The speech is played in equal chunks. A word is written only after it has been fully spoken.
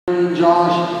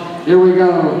Josh. Here we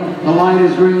go. The light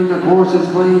is green, the course is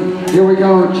clean. Here we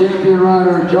go, champion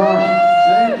rider Josh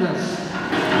Sandness.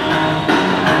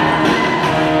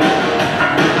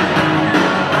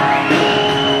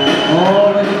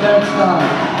 Oh, look at that style.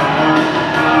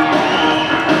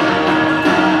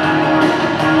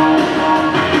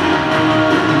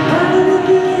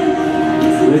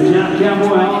 Good job,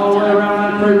 Cowboy, all the way around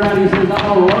that free ride. He says, I'm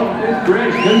going to rope this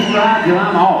bridge 2 strides and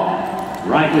I'm off.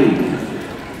 Right lead.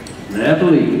 Left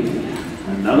lead.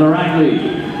 Another right lead.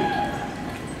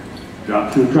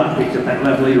 Drops to the trot, picks up that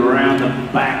left lead around the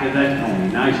back of that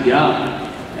pony. Nice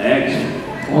job.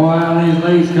 Excellent. Wow, these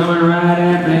leads coming right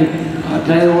at me. I'll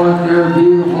tell you what, they're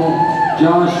beautiful.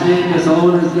 Josh Sandness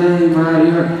on his game right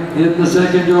here in the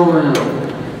second go-round.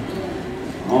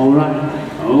 All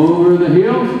right, over the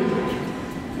hill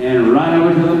and right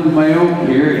over to the male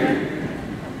period.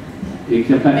 Picks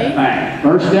up that back.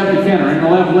 First step to Kenner in the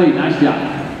left lead. Nice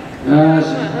job.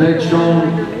 Big, strong,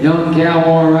 young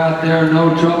cowboy right there.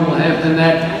 No trouble hefting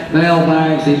that mail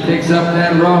bags. He picks up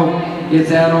that rope,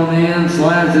 gets out on the end,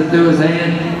 slides it through his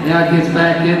hand. Now gets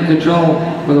back in control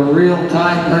with a real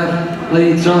tight left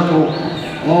lead circle.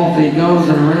 Off he goes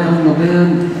and around the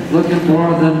bend, looking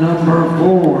for the number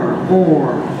 4.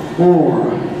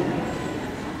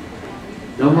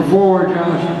 Number 4,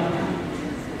 Josh.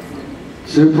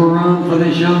 Super run for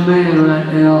this young man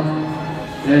right now.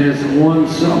 That has won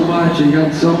so much and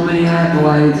got so many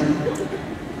accolades.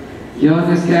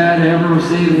 Youngest guy to ever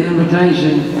receive an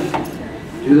invitation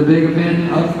to the big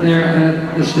event up there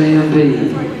at the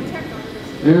Stampede.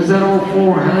 There's that old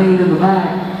 4 hanging in the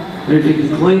back. But if you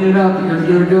can clean it up, you're going to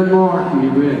get a good mark. You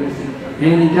will.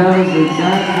 And he does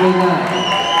exactly that.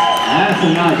 That's a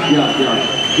nice job,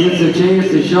 Josh. Gets a chance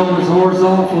to show his horse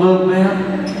off a little bit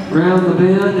around the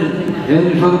bend and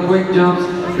headed for the quick jumps.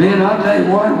 Man, I'll tell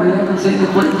you what, we haven't seen the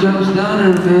quick jumps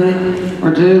done in a minute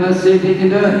or two. Let's see if he can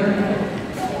do it.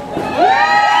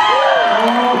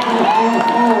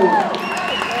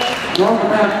 Talk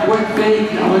about quick feet,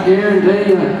 I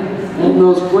guarantee you, on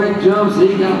those quick jumps,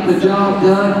 he got the job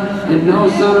done, and no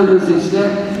sooner does he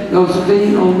step those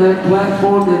feet on that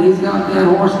platform than he's got that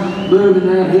horse moving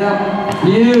that hip.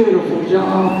 Beautiful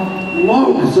job.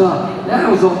 Lopes up. That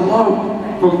was a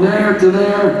lope from there to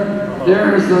there.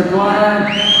 There's the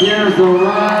glide, here's the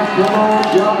ride. Come on,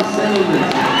 Josh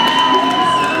Sandness.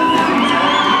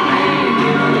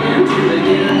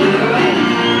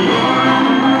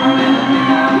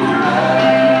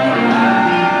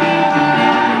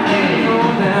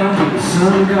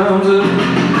 Sun comes up.